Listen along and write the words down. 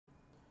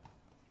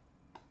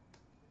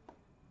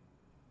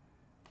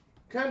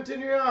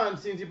Continuing on,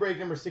 CNC break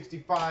number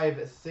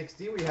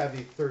 6560. We have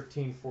the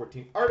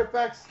 13-14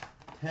 Artifacts,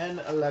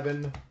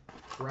 10-11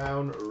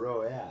 Crown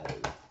Royale.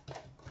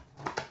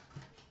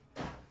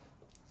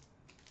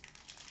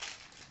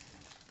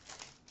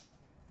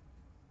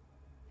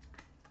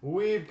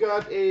 We've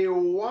got a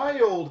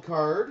wild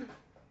card,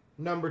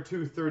 number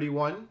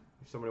 231.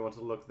 If somebody wants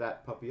to look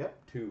that puppy up,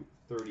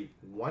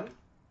 231.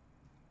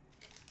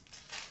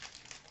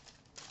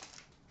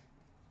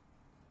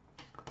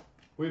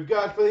 We've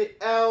got for the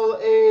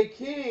LA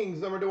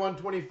Kings, number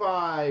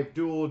 125,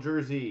 dual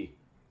jersey,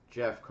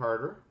 Jeff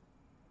Carter.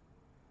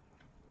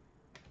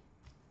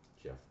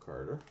 Jeff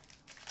Carter.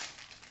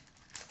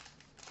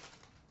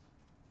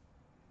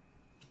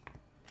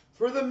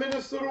 For the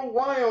Minnesota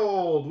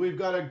Wild, we've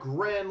got a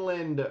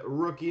Granlund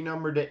rookie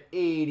number to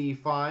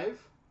 85.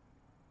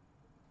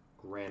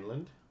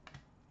 Granlund.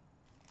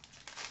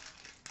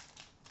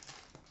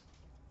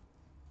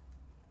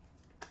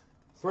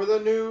 For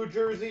the New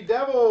Jersey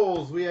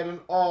Devils, we had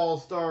an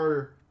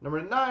all-star number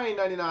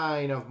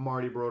 999 of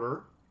Marty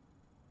Brodeur.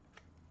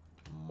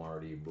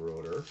 Marty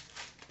Brodeur.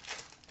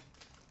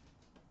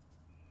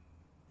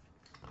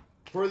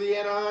 For the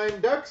Anaheim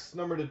Ducks,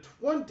 number to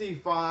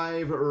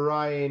 25,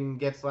 Ryan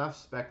Getzlaf,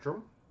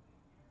 Spectrum.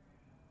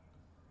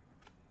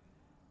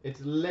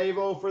 It's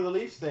Levo for the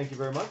Leafs. Thank you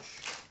very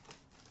much.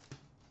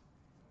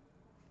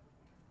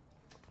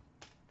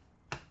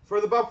 For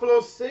the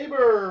Buffalo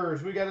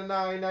Sabres, we got a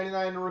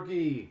 $9.99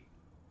 rookie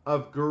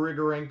of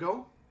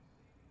Grigorenko.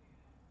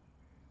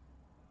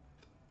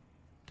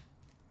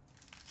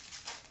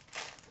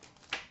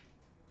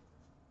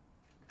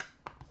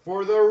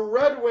 For the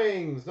Red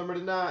Wings, number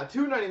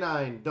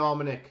 $2.99,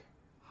 Dominic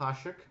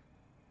Hasek.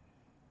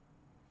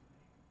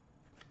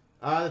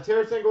 The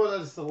Tarasenko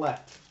as a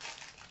select.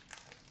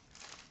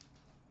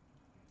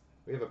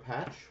 We have a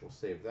patch. We'll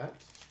save that.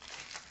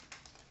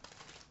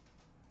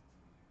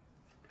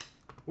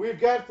 We've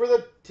got for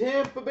the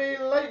Tampa Bay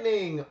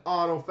Lightning,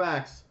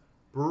 Autofacts,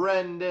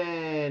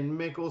 Brendan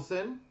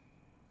Mickelson.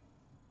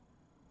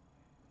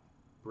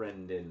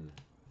 Brendan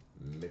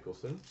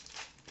Mickelson.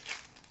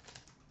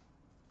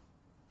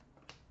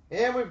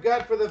 And we've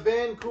got for the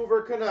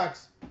Vancouver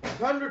Canucks,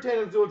 Thunder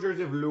Tandem dual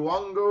jersey of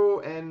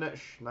Luongo and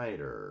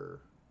Schneider.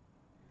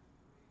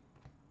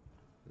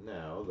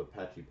 Now, the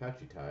patchy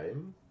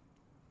time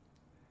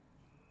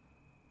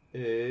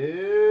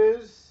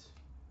is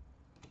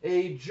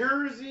a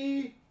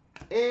jersey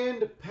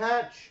and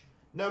patch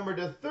number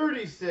to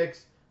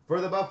 36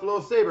 for the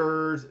Buffalo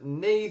Sabres,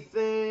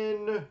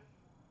 Nathan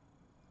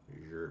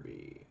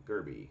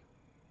Gerby.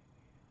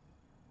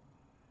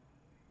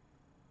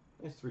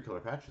 Nice 3-color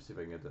patch. Let's see if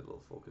I can get that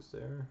little focus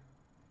there.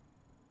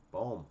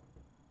 Boom.